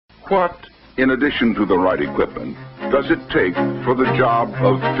What, in addition to the right equipment, does it take for the job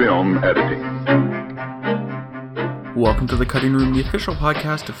of film editing? Welcome to The Cutting Room, the official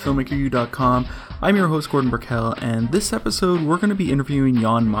podcast of FilmmakerU.com. I'm your host, Gordon Burkell, and this episode we're going to be interviewing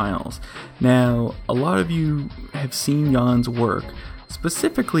Jan Miles. Now, a lot of you have seen Jan's work,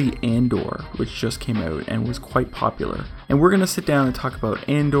 specifically Andor, which just came out and was quite popular. And we're going to sit down and talk about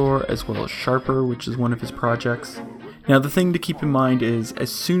Andor as well as Sharper, which is one of his projects. Now, the thing to keep in mind is,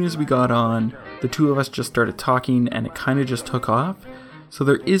 as soon as we got on, the two of us just started talking and it kind of just took off. So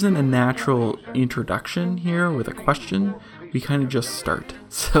there isn't a natural introduction here with a question. We kind of just start.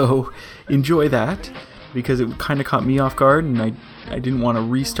 So enjoy that, because it kind of caught me off guard and I didn't want to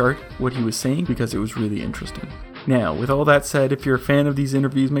restart what he was saying because it was really interesting. Now, with all that said, if you're a fan of these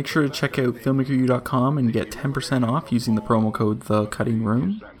interviews, make sure to check out FilmmakerU.com and get 10% off using the promo code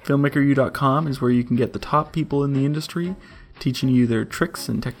TheCuttingRoom. FilmmakerU.com is where you can get the top people in the industry teaching you their tricks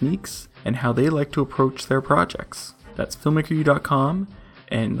and techniques and how they like to approach their projects. That's FilmmakerU.com,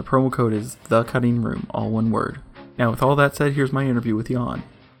 and the promo code is TheCuttingRoom, all one word. Now, with all that said, here's my interview with Jan.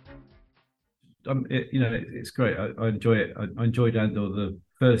 It's great. I enjoy it. I enjoyed Andor the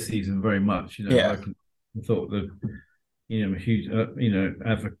first season very much. Yeah. I thought that, I'm a huge, I'm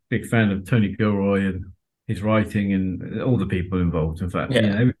a big fan of Tony Gilroy and his writing and all the people involved. In fact,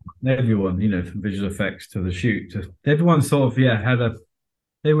 everyone, from visual effects to the shoot, everyone sort of,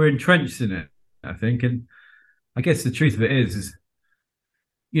 they were entrenched in it, I think. And I guess the truth of it is,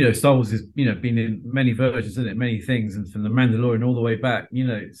 Star Wars has, been in many versions, isn't it? Many things, and from the Mandalorian all the way back,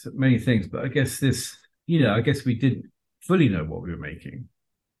 it's many things. But I guess I guess we didn't fully know what we were making.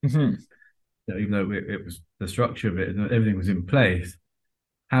 Mm-hmm. Even though it was the structure of it and everything was in place,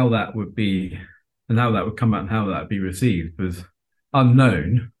 how that would be and how that would come out and how that would be received was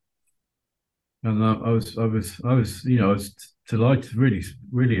unknown. And I was delighted,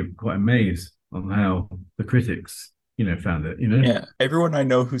 really quite amazed on how the critics, found it. Yeah, everyone I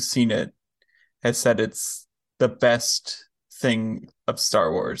know who's seen it has said it's the best thing of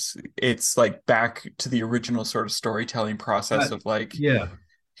Star Wars. It's like back to the original sort of storytelling process of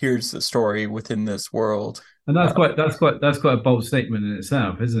here's the story within this world, and that's quite a bold statement in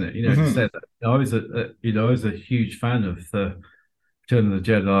itself, isn't it? To say that I was a huge fan of the Return of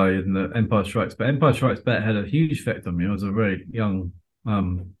the Jedi and the Empire Strikes Back. Empire Strikes Back had a huge effect on me. I was a very young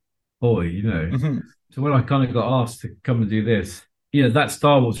boy, So when I kind of got asked to come and do this, that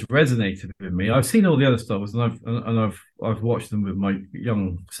Star Wars resonated with me. I've seen all the other Star Wars, and I've watched them with my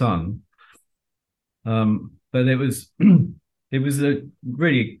young son. But it was. It was a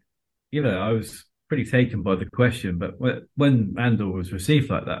really, I was pretty taken by the question. But when Andor was received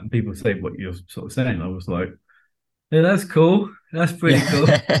like that, and people say what you're sort of saying, I was like, yeah, that's cool. That's pretty cool.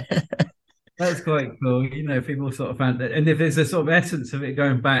 That's quite cool. People sort of found that. And if there's a sort of essence of it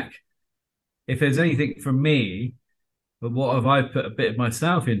going back, if there's anything from me, but what have I put a bit of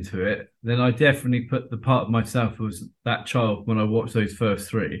myself into it, then I definitely put the part of myself who was that child when I watched those first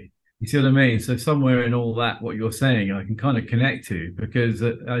three. You see what I mean? So somewhere in all that, what you're saying, I can kind of connect to, because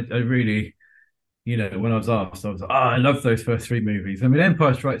I really, when I was asked, I was like, I love those first three movies. I mean,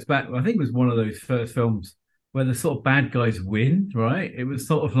 Empire Strikes Back, I think, was one of those first films where the sort of bad guys win, right? It was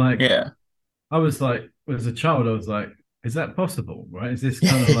sort of like, I was like, as a child, I was like, is that possible, right? Is this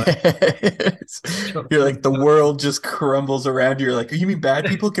kind of like... You're like, the world just crumbles around you. You're like, you mean bad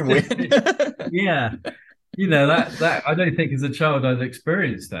people can win? Yeah. That I don't think as a child I'd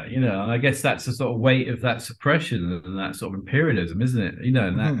experienced that, and I guess that's the sort of weight of that suppression and that sort of imperialism, isn't it?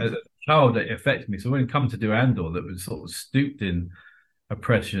 And that as a child, it affected me. So when it come to do Andor, that was sort of steeped in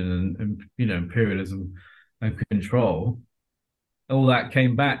oppression and imperialism and control, all that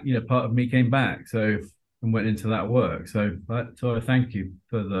came back, part of me came back, and went into that work. So I thank you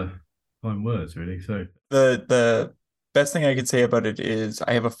for the kind words, really. So the best thing I could say about it is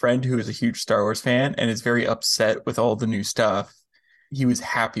I have a friend who is a huge Star Wars fan and is very upset with all the new stuff. He was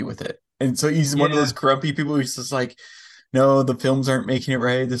happy with it. And so he's one of those grumpy people who's just like, no, the films aren't making it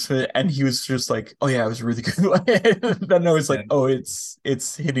right. And he was just like, oh yeah, it was really good. Then I was like, oh,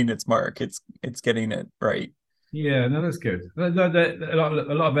 it's hitting its mark. It's getting it right. Yeah, no, that's good. A lot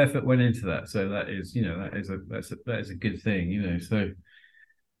of effort went into that. So that is, that is a good thing, So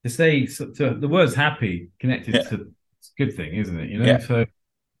to say, the word's happy connected to, it's a good thing, isn't it? Yeah. So,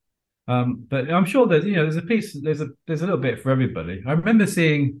 but I'm sure there's a piece, there's a little bit for everybody. I remember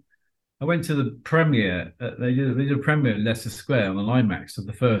I went to the premiere. They did a premiere in Leicester Square on an IMAX of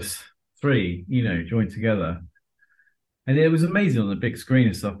the first three, joined together, and it was amazing on the big screen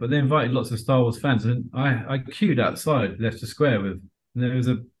and stuff. But they invited lots of Star Wars fans, and I queued outside Leicester Square and there was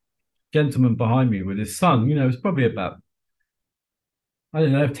a gentleman behind me with his son. It was probably about I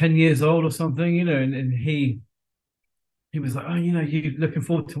don't know, 10 years old or something, and he was like, oh, you looking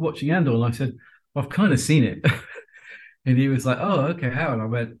forward to watching Andor? And I said, well, I've kind of seen it. And he was like, oh, okay, how? And I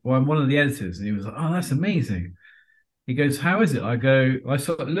went, well, I'm one of the editors. And he was like, oh, that's amazing. He goes, how is it? I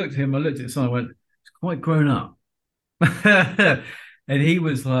sort of looked at him, I looked at someone, I went, it's quite grown up. And he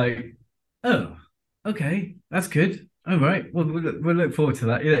was like, oh, okay, that's good. All right. Well, we'll look forward to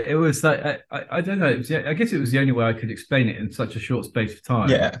that. Yeah, it was like, I don't know. I guess it was the only way I could explain it in such a short space of time.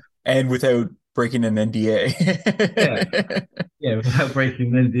 Yeah, and without breaking an Yeah. NDA. Yeah, without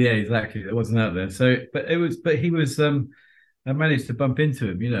breaking the NDA, exactly. It wasn't out there. So, but he was, I managed to bump into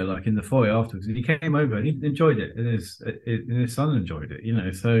him, like in the foyer afterwards. And he came over and he enjoyed it, and his son enjoyed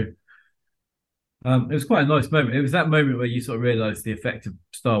it. So it was quite a nice moment. It was that moment where you sort of realize the effect of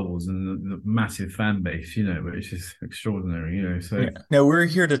Star Wars and the massive fan base, which is extraordinary. So Yeah. Now we're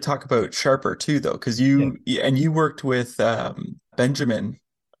here to talk about Sharper too, though, because yeah, you worked with Benjamin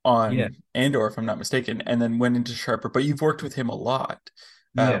yeah, on Andor, if I'm not mistaken, and then went into Sharper. But you've worked with him a lot.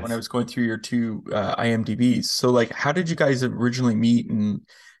 When I yes. was going through your two IMDb's. So, like, how did you guys originally meet, and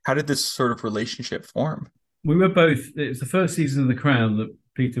how did this sort of relationship form? We were both. It was the first season of The Crown that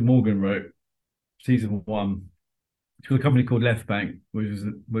Peter Morgan wrote, season one, to a company called Left Bank,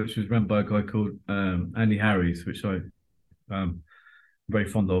 which was run by a guy called Andy Harries, which I very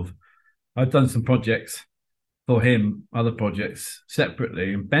fond of. I've done some projects for him, other projects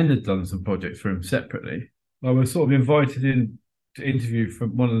separately, and Ben had done some projects for him separately. I was sort of invited in to interview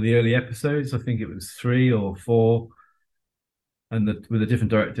from one of the early episodes. I think it was 3 or 4, and with a different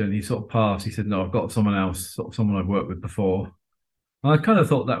director, and he sort of passed. He said, "No, I've got someone else, sort of someone I've worked with before." And I kind of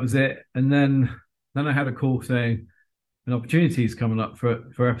thought that was it, and then I had a call saying an opportunity is coming up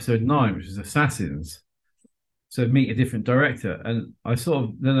for episode 9, which is Assassins. So meet a different director, and I sort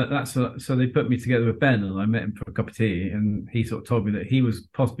of then that's so they put me together with Ben, and I met him for a cup of tea, and he sort of told me that he was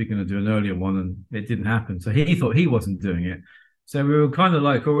possibly going to do an earlier one, and it didn't happen. So he thought he wasn't doing it. So we were kind of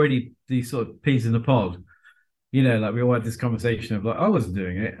like already these sort of peas in the pod, like we all had this conversation of like I wasn't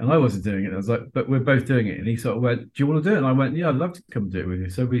doing it and I wasn't doing it. And I was like, but we're both doing it, and he sort of went, "Do you want to do it?" And I went, "Yeah, I'd love to come and do it with you."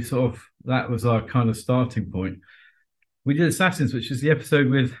 So we sort of that was our kind of starting point. We did Assassins, which is the episode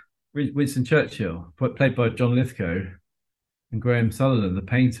with Winston Churchill, played by John Lithgow, and Graham Sutherland, the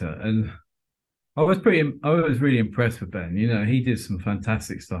painter. And I was really impressed with Ben. He did some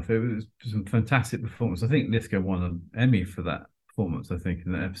fantastic stuff. It was some fantastic performance. I think Lithgow won an Emmy for that performance, I think,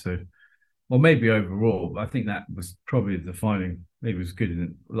 in that episode. Or maybe overall. I think that was probably the defining. Maybe it was good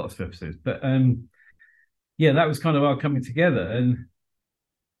in lots of episodes. But yeah, that was kind of our coming together. And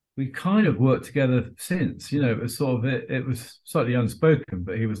we kind of worked together since. It was sort of it was slightly unspoken,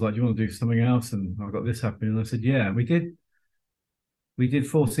 but he was like, "Do you want to do something else?" And I got this happening. And I said, "Yeah." And we did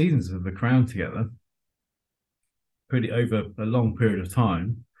 4 seasons of The Crown together, pretty over a long period of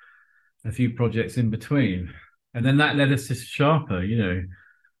time, a few projects in between. And then that led us to Sharper.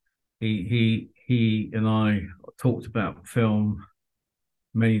 He and I talked about film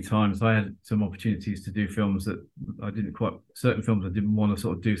many times. I had some opportunities to do films that certain films I didn't want to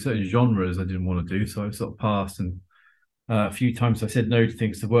sort of do, certain genres I didn't want to do. So I sort of passed, and a few times I said no to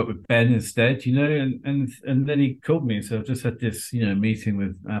things to work with Ben instead, and then he called me and said, "I've just had this, meeting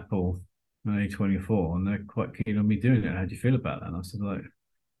with Apple and A24, and they're quite keen on me doing it. How do you feel about that?" And I said, like,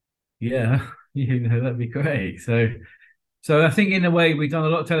 yeah, that'd be great. So I think in a way we've done a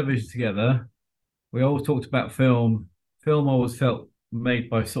lot of television together. We always talked about film. Film always felt made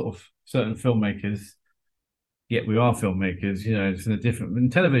by sort of certain filmmakers. Yet we are filmmakers, it's in a different. And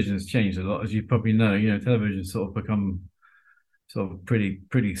television has changed a lot, as you probably know. Television sort of become sort of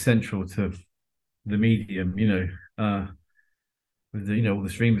pretty central to the medium. With all the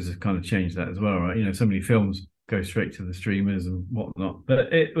streamers have kind of changed that as well, right? So many films go straight to the streamers and whatnot.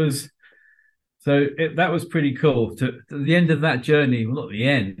 But it was that was pretty cool. To the end of that journey, well, not the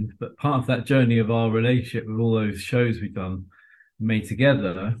end, but part of that journey of our relationship with all those shows we've done, made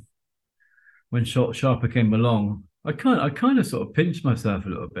together. When Sharper came along, I kind of sort of pinched myself a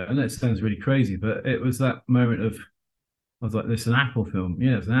little bit. I know it sounds really crazy, but it was that moment of I was like, "This is an Apple film."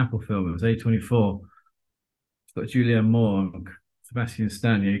 Yeah, it's an Apple film. It was A24. It's got Julianne Moore and Sebastian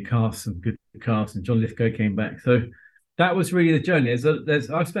Stan. Cast some good cast, and John Lithgow came back. So that was really the journey.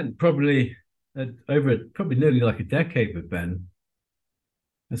 I've spent probably probably nearly like a decade with Ben.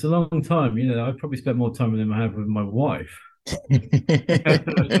 It's a long time. I've probably spent more time with him than I have with my wife. You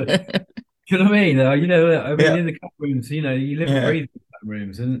know what I mean? Yeah, In the cut rooms, you live and yeah. breathe in the cut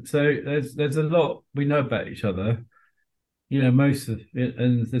rooms, and so there's a lot we know about each other. Most of it,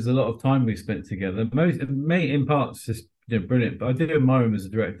 and there's a lot of time we spent together. In parts, just brilliant. But I do admire him as a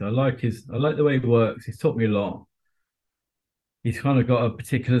director. I like the way he works. He's taught me a lot. he's kind of got a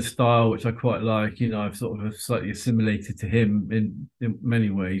particular style which I quite like. I've sort of slightly assimilated to him in many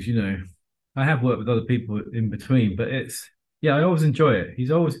ways. I have worked with other people in between, but yeah, I always enjoy it.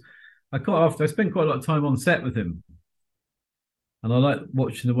 I spend quite a lot of time on set with him, and I like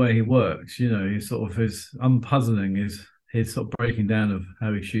watching the way he works. He's sort of his unpuzzling, his sort of breaking down of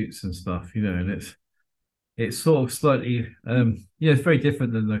how he shoots and stuff. And it's sort of slightly yeah, it's very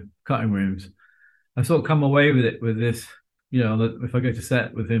different than the cutting rooms. I sort of come away with it with this, if I go to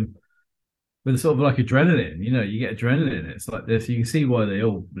set with him, with sort of like adrenaline. You get adrenaline. It's like this. You can see why they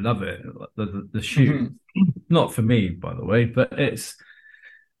all love it. The shoot, not for me, by the way, but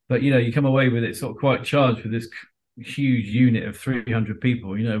you come away with it sort of quite charged with this huge unit of 300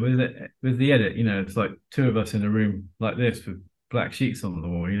 people. With the edit, it's like two of us in a room like this with black sheets on the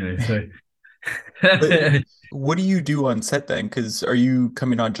wall. So. But what do you do on set then? Because are you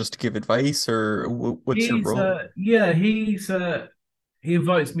coming on just to give advice, or what's your role? Yeah, he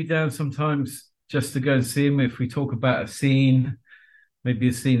invites me down sometimes just to go and see him if we talk about a scene, maybe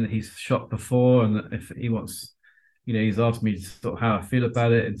a scene that he's shot before, and if he wants, he's asked me sort of how I feel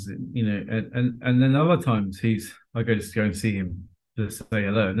about it, and then other times I go just go and see him just to say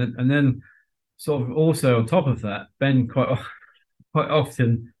hello, and then sort of also on top of that, Ben quite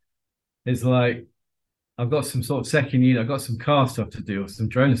often is like, I've got some sort of second unit, I've got some car stuff to do or some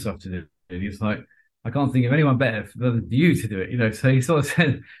drone stuff to do. And he's like, I can't think of anyone better than you to do it. So he sort of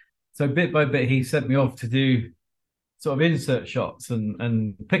said, so bit by bit, he sent me off to do sort of insert shots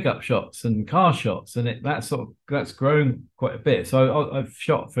and pickup shots and car shots. And that's grown quite a bit. So I've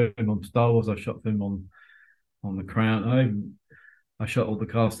shot for him on Star Wars, I've shot for him on The Crown. I shot all the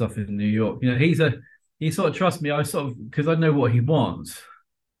car stuff in New York. He sort of trusts me. Because I know what he wants.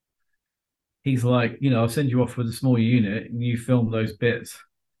 He's like, I'll send you off with a small unit and you film those bits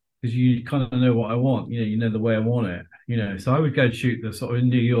because you kind of know what I want. You know the way I want it. So I would go shoot the sort of in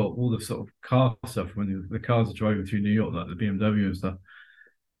New York, all the sort of car stuff when the cars are driving through New York, like the BMW and stuff.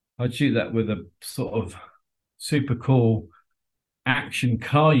 I'd shoot that with a sort of super cool action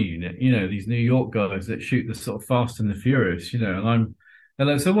car unit. These New York guys that shoot the sort of Fast and the Furious. And they're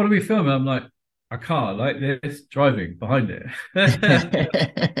like, so what are we filming? I'm like, a car like this driving behind it.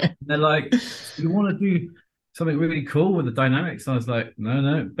 They're like, you want to do something really cool with the dynamics? And I was like,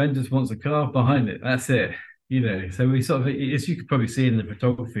 no, Ben just wants a car behind it. That's it. So we sort of, as you could probably see in the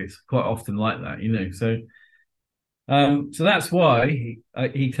photography, it's quite often like that. So that's why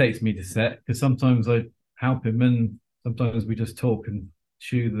he takes me to set, because sometimes I help him and sometimes we just talk and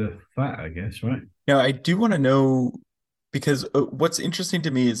chew the fat, I guess, right? Now, I do want to know, because what's interesting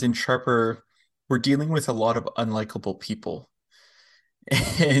to me is in Sharper, we're dealing with a lot of unlikable people.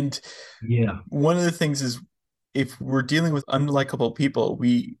 And yeah, one of the things is, if we're dealing with unlikable people,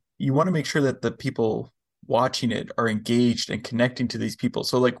 you want to make sure that the people watching it are engaged and connecting to these people.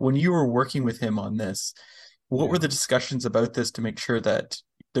 So like when you were working with him on this, what were the discussions about this to make sure that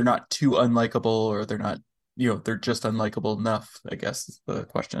they're not too unlikable, or they're not, they're just unlikable enough, I guess is the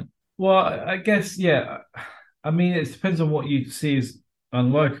question. Well, I guess, yeah. I mean, it depends on what you see as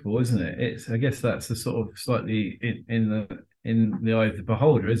unlikable, isn't it? I guess that's the sort of slightly in the eye of the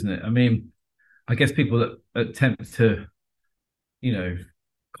beholder, isn't it? I mean, I guess people that attempt to,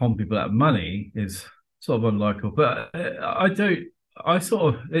 con people out of money is sort of unlikable. But I don't. I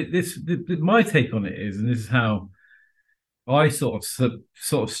sort of my take on it is, and this is how I sort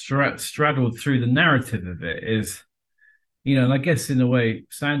of straddled through the narrative of it is. And I guess in a way,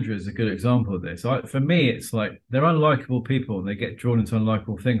 Sandra is a good example of this. For me, it's like they're unlikable people and they get drawn into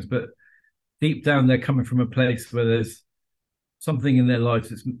unlikable things, but deep down, they're coming from a place where there's something in their lives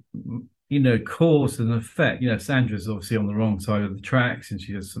that's, cause and effect. Sandra's obviously on the wrong side of the tracks and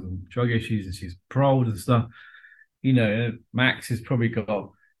she has some drug issues and she's paroled and stuff. Max has probably got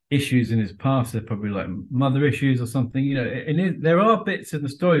issues in his past. They're probably like mother issues or something, and there are bits in the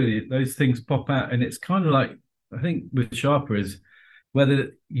story that those things pop out, and it's kind of like, I think with Sharper is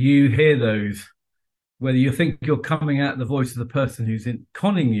whether you hear those, whether you think you're coming out the voice of the person who's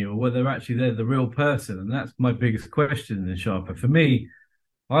conning you, or whether actually they're the real person. And that's my biggest question in Sharper. For me,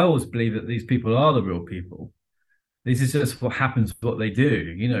 I always believe that these people are the real people. This is just what happens, what they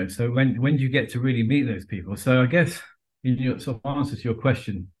do, So when do you get to really meet those people? So I guess in your sort of answer to your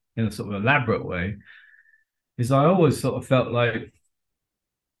question in a sort of elaborate way is I always sort of felt like,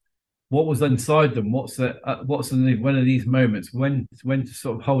 what was inside them? What's when are these moments? When to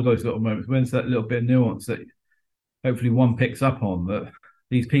sort of hold those little moments? When's that little bit of nuance that hopefully one picks up on, that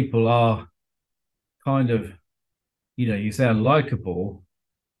these people are kind of, you say unlikable,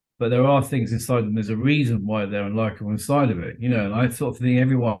 but there are things inside them. There's a reason why they're unlikable inside of it, And I sort of think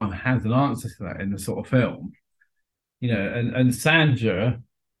everyone has an answer to that in the sort of film. and Sandra,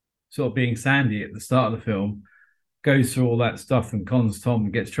 sort of being Sandy at the start of the film, goes through all that stuff and cons Tom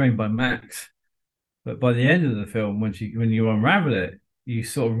and gets trained by Max. But by the end of the film, when you unravel it, you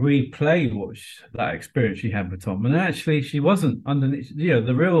sort of replay that experience she had with Tom. And actually, she wasn't underneath.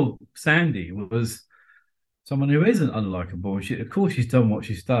 The real Sandy was someone who isn't unlikable. Of course, she's done what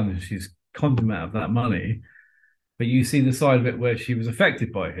she's done, and she's conned him out of that money. But you see the side of it where she was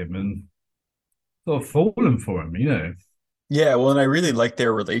affected by him and sort of fallen for him. Yeah, well, and I really like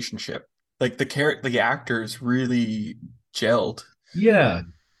their relationship. Like the actors really gelled. Yeah,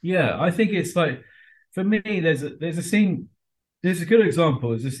 yeah. I think it's like, for me, there's a scene. There's a good example.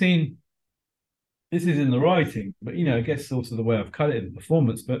 There's a scene. This is in the writing, but I guess also the way I've cut it in the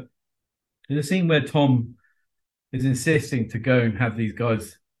performance. But there's a scene where Tom is insisting to go and have these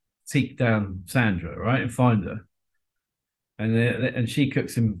guys seek down Sandra, right, and find her. And she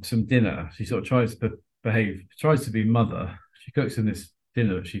cooks him some dinner. She sort of tries to tries to be mother. She cooks him this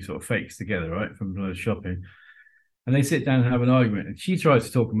dinner that she sort of fakes together, right, from shopping. And they sit down and have an argument. And she tries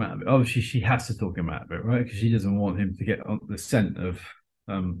to talk him out of it. Obviously, she has to talk him out of it, right, because she doesn't want him to get on the scent of,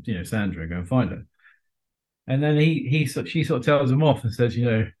 Sandra and go and find her. And then she sort of tells him off and says,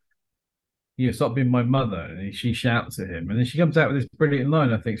 stop being my mother. And she shouts at him. And then she comes out with this brilliant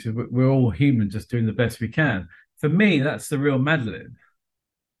line, I think. So we're all human, just doing the best we can. For me, that's the real Madeline.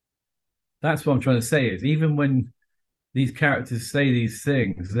 That's what I'm trying to say is, even when these characters say these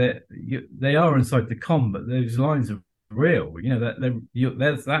things, they are inside the con, but those lines are real.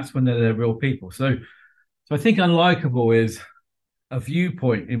 That's when they're real people. So I think unlikable is a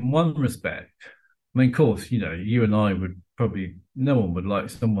viewpoint in one respect. I mean, of course, you and I would probably, no one would like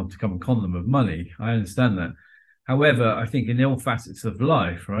someone to come and con them of money. I understand that. However, I think in all facets of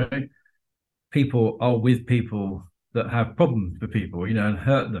life, right, people are with people that have problems with people, and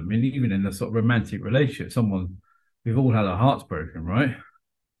hurt them. I mean, even in a sort of romantic relationship, we've all had our hearts broken, right?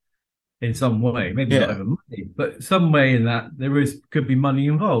 In some way, maybe not over money, but some way in that could be money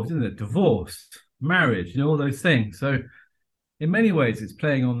involved, isn't it? Divorce, marriage, all those things. So in many ways, it's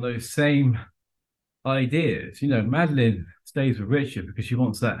playing on those same ideas. Madeline stays with Richard because she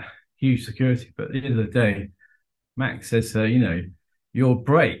wants that huge security. But at the end of the day, Max says to her, you'll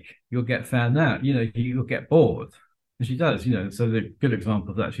break, you'll get found out, you'll get bored. And she does, so the good example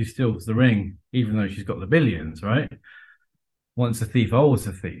of that, she steals the ring, even though she's got the billions, right? Once a thief, always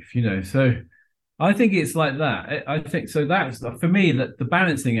a thief, So I think it's like that. I think so. That's for me, that the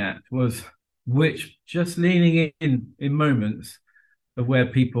balancing act was just leaning in moments of where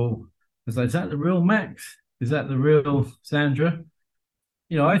people was like, is that the real Max? Is that the real Sandra?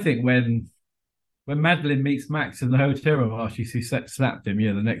 I think when Madeline meets Max in the hotel room after she slapped him,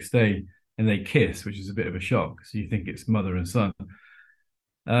 the next day, and they kiss, which is a bit of a shock. So you think it's mother and son.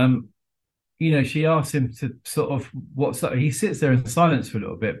 She asks him to sort of he sits there in silence for a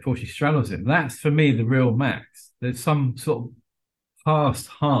little bit before she straddles him. That's for me the real Max. There's some sort of past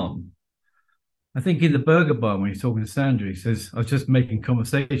harm. I think in the burger bar when he's talking to Sandra, he says, I was just making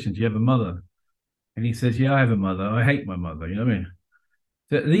conversation. Do you have a mother? And he says, yeah, I have a mother. I hate my mother. You know what I mean?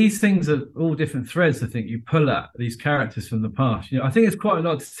 So these things are all different threads, I think, you pull at these characters from the past. I think it's quite a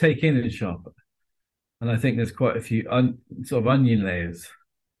lot to take in Sharp. And I think there's quite a few sort of onion layers.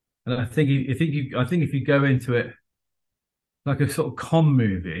 And I think if you go into it like a sort of con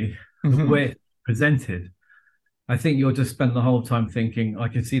movie, the way it's presented, I think you'll just spend the whole time thinking, I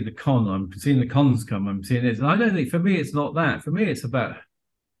can see the con, I'm seeing the cons come, I'm seeing this. And I don't think, for me, it's not that. For me, it's about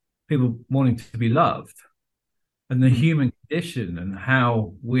people wanting to be loved and the human condition and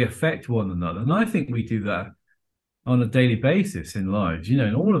how we affect one another. And I think we do that on a daily basis in lives,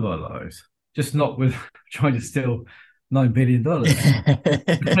 in all of our lives, just not with trying to steal $9 billion.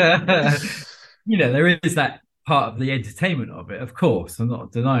 There is that part of the entertainment of it, of course. I'm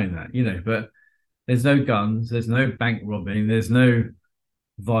not denying that, but there's no guns, there's no bank robbing, there's no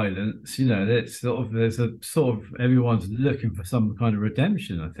violence. There's a sort of everyone's looking for some kind of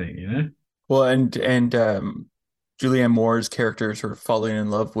redemption, I think. Well, and Julianne Moore's character sort of falling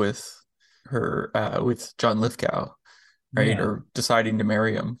in love with her with John Lithgow, right, or deciding to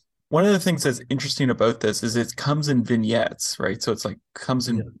marry him. One of the things that's interesting about this is it comes in vignettes, right? So it's like comes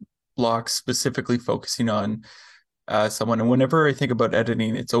in blocks specifically focusing on someone. And whenever I think about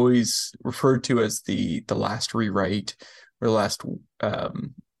editing, it's always referred to as the last rewrite or the last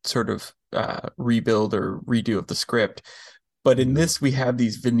sort of rebuild or redo of the script. But in this, we have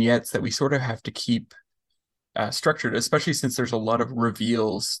these vignettes that we sort of have to keep structured, especially since there's a lot of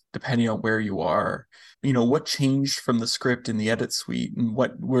reveals depending on where you are. What changed from the script in the edit suite, and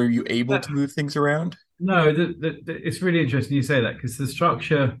what were you able to move things around? No, it's really interesting you say that, because the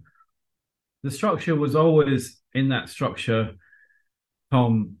structure the structure was always in that structure: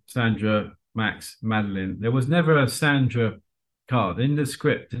 Tom, Sandra, Max, Madeline. There was never a Sandra card in the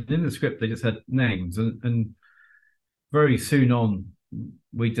script. In the script, they just had names, and very soon on,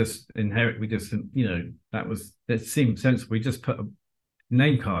 we just that seemed sensible. We just put a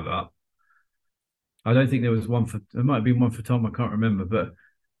name card up. I don't think there was one for, there might have been one for Tom, I can't remember, but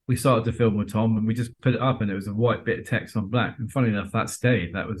we started to film with Tom and we just put it up and it was a white bit of text on black. And funny enough, that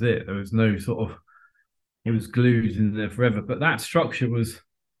stayed. That was it. There was no sort of, it was glued in there forever. But that structure was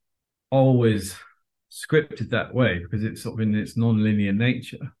always scripted that way because it's sort of in its non-linear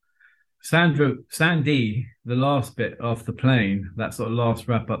nature. Sandy, the last bit off the plane, that sort of last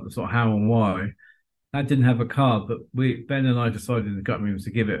wrap up, the sort of how and why, that didn't have a card, but Ben and I decided in the gut room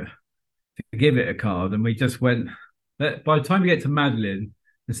to give it a card, and we just went. By the time you get to Madeline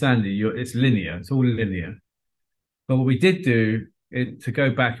and Sandy, it's linear. It's all linear. But what we did do to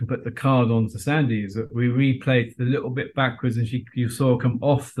go back and put the card onto Sandy is that we replayed the little bit backwards, and you saw her come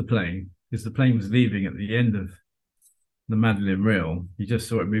off the plane because the plane was leaving at the end of the Madeline reel. You just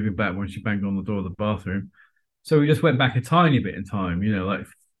saw it moving back when she banged on the door of the bathroom. So we just went back a tiny bit in time, like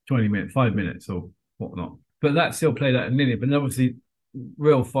 20 minutes, 5 minutes or whatnot. But that still played out in linear. But obviously,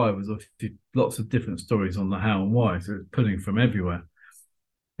 Reel 5 was obviously lots of different stories on the how and why. So it's pulling from everywhere.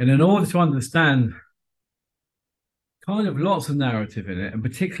 And in order to understand kind of lots of narrative in it, and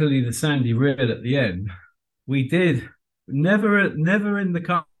particularly the Sandy reel at the end, we did never in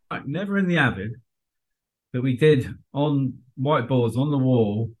the Avid, but we did on whiteboards on the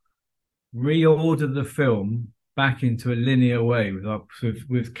wall, reorder the film back into a linear way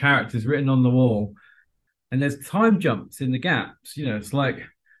with characters written on the wall. And there's time jumps in the gaps. It's like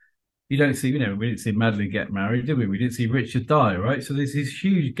you don't see, we didn't see Madeline get married, did we? We didn't see Richard die, right? So there's these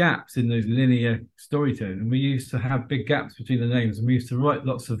huge gaps in those linear storytelling. And we used to have big gaps between the names, and we used to write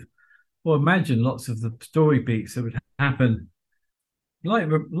imagine lots of the story beats that would happen.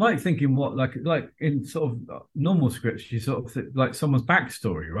 Like thinking like in sort of normal scripts, you sort of like someone's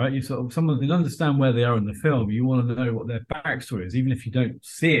backstory, right? You sort of someone can understand where they are in the film. You want to know what their backstory is, even if you don't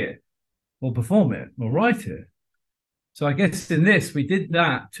see it or perform it or write it. So I guess in this, we did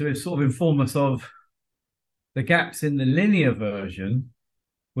that to sort of inform us of the gaps in the linear version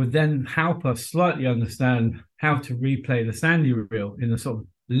would then help us slightly understand how to replay the Sandy reel in a sort of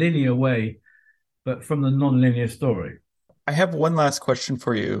linear way, but from the non-linear story. I have one last question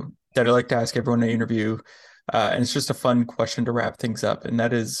for you that I like to ask everyone I interview, and it's just a fun question to wrap things up, and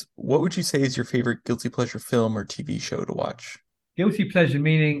that is, what would you say is your favorite guilty pleasure film or TV show to watch? Guilty pleasure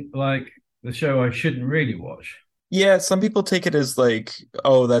meaning like the show I shouldn't really watch. Yeah, some people take it as like,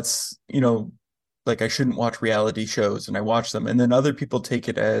 oh, that's, like I shouldn't watch reality shows, and I watch them. And then other people take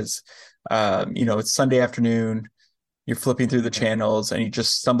it as, it's Sunday afternoon, you're flipping through the channels and you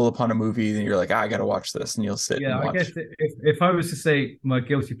just stumble upon a movie and you're like, I got to watch this, and you'll sit and watch. I guess if I was to say my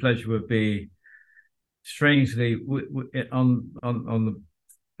guilty pleasure would be, strangely, on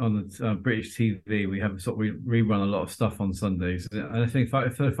the British TV, we rerun a lot of stuff on Sundays, and I think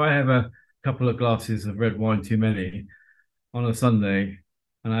if I have a couple of glasses of red wine too many on a Sunday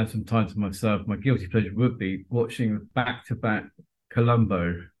and I have some time to myself, my guilty pleasure would be watching back-to-back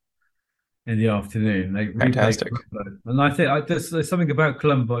Columbo in the afternoon. Fantastic. Columbo. And I think there's something about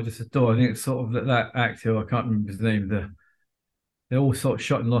Columbo I just adore. I think it's sort of that actor, I can't remember his name, they're all sort of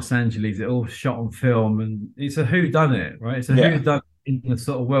shot in Los Angeles, they're all shot on film, and it's a whodunit, right? It's a whodunit in the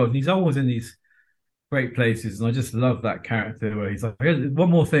sort of world. And he's always in these great places, and I just love that character where he's like, one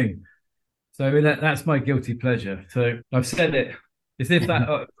more thing. So I mean, that's my guilty pleasure. So I've said it. It's if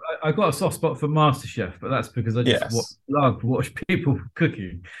that I got a soft spot for MasterChef, but that's because I just love to watch people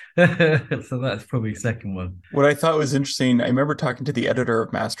cooking. So that's probably the second one. What I thought was interesting, I remember talking to the editor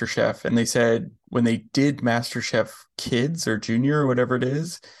of MasterChef, and they said when they did MasterChef Kids or Junior or whatever it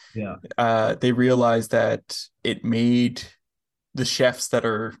is, they realized that it made the chefs that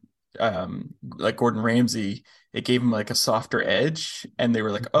are like Gordon Ramsay, it gave him like a softer edge, and they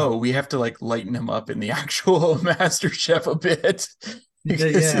were like, oh, we have to like lighten him up in the actual MasterChef a bit.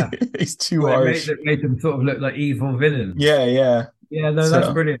 He's too harsh. It made them sort of look like evil villains. Yeah. No,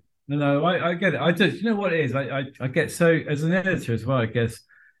 that's brilliant. No, I get it. I just, you know what it is, I get so, as an editor as well, I guess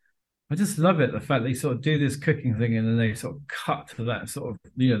I just love it, the fact they sort of do this cooking thing and then they sort of cut to that sort of,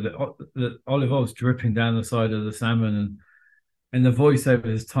 the olive oil's dripping down the side of the salmon, and the voiceover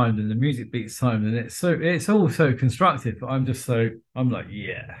is timed and the music beats timed, and it's all so constructive. But I'm like,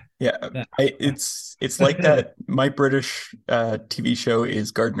 it's like that. My British TV show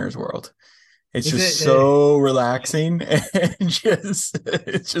is Gardener's World. It's so relaxing, and it's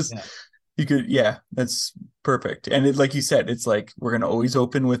just You could, yeah, that's perfect. And like you said, it's like we're gonna always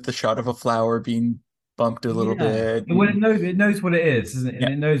open with the shot of a flower being bumped a little Yeah, bit. well, it knows what it is, isn't it? And Yeah.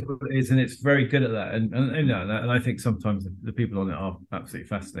 it knows what it is, and it's very good at that. And and I think sometimes the people on it are absolutely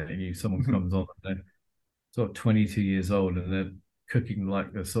fascinating. Someone comes on, and they're sort of 22 years old, and they're cooking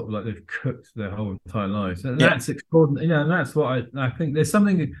like they're sort of like they've cooked their whole entire lives, and Yeah. that's extraordinary. And that's what I think. There's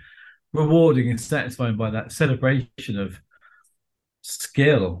something rewarding and satisfying by that celebration of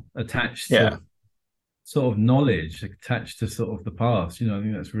skill attached Yeah. to sort of knowledge attached to sort of the past. I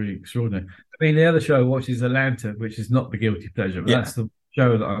think that's really extraordinary. I mean, the other show I watch is Atlanta, which is not the guilty pleasure, but Yeah. that's the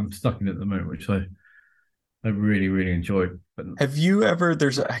show that I'm stuck in at the moment, which I really, really enjoy. But Have you ever,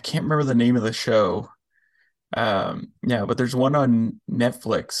 I can't remember the name of the show. Yeah, but there's one on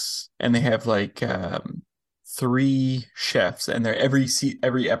Netflix and they have like three chefs and they're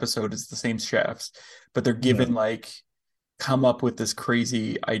every episode is the same chefs, but they're yeah, given like come up with this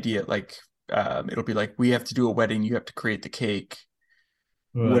crazy idea like it'll be like we have to do a wedding, you have to create the cake.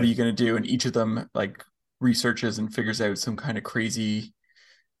 What are right. you going to do? And each of them like researches and figures out some kind of crazy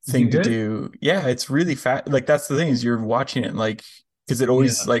Is it thing to good? do. Yeah, it's really fat. Like that's the thing is you're watching it like because it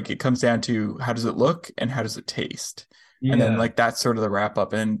always Yeah, like it comes down to how does it look and how does it taste, and then yeah. like that's sort of the wrap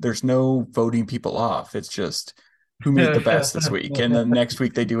up. And there's no voting people off. It's just who made the best this week, and then next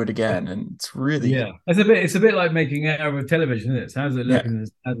week they do it again, and it's really Yeah, it's a bit like making hour of television, isn't it? So how's it look yeah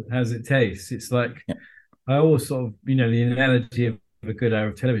and how's it taste? It's like yeah I always sort of, the analogy of a good hour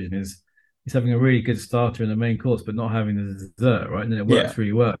of television is having a really good starter and a main course, but not having the dessert, right? And then it yeah works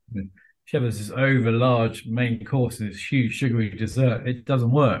really well. And if you have this over large main course and this huge sugary dessert, it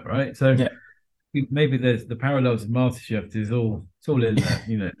doesn't work, right? So yeah maybe there's the parallels of MasterChef is all it's all in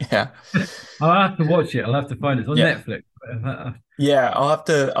there. yeah I'll have to watch it. I'll have to find it. It's on yeah. Netflix. Yeah, I'll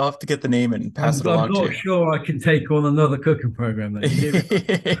have to get the name and pass it I'm along to not you. sure I can take on another cooking program that you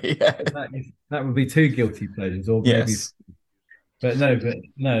give. Yeah. That would be two guilty pleasures, or maybe. Yes. But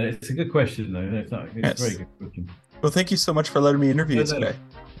no, it's a good question though. It's a very Yes. good question. Well, thank you so much for letting me interview you No, no, today.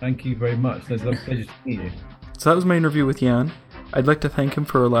 thank you very much. It's a pleasure to meet you. So that was my interview with Jan. I'd like to thank him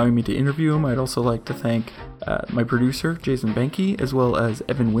for allowing me to interview him. I'd also like to thank my producer, Jason Benke, as well as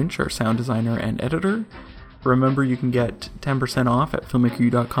Evan Winch, our sound designer and editor. Remember, you can get 10% off at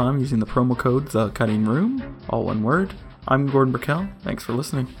filmmakeru.com using the promo code TheCuttingRoom, all one word. I'm Gordon Burkell. Thanks for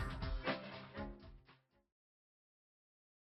listening.